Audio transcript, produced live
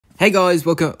Hey guys,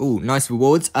 welcome. Oh, nice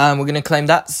rewards. We're gonna claim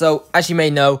that. So as you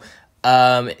may know,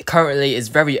 currently it's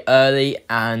very early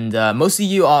and most of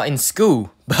you are in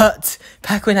school, but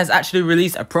Pacwyn has actually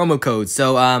released a promo code.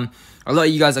 So a lot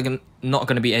of you guys are not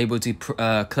gonna be able to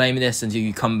claim this until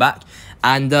you come back,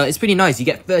 and it's pretty nice. You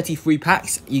get 30 free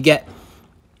packs. You get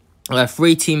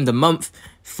free team of the month,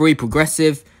 free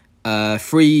progressive,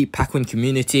 free Pacwyn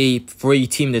community, free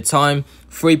team of the time,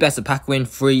 free best of Pacwyn,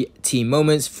 free team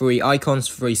moments, free icons,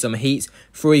 free summer heats,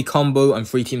 free combo, and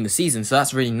free team of the season. So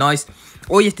that's really nice.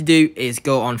 All you have to do is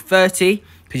go on 30,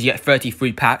 because you get 30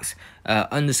 free packs,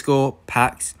 underscore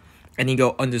packs, and you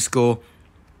go underscore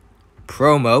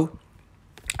promo,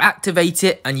 activate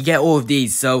it, and you get all of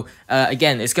these. So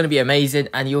again, it's going to be amazing,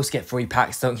 and you also get free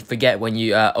packs, don't forget, when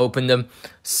you open them.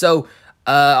 So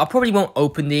I probably won't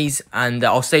open these, and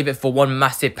I'll save it for one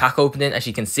massive pack opening, as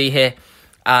you can see here,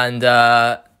 and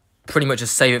pretty much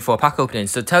just save it for a pack opening.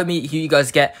 So tell me who you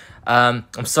guys get. I'm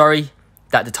sorry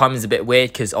that the time is a bit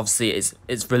weird, because obviously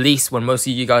it's released when most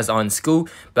of you guys are in school,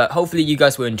 but hopefully you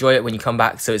guys will enjoy it when you come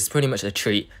back. So it's pretty much a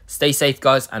treat. Stay safe,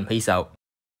 guys, and peace out.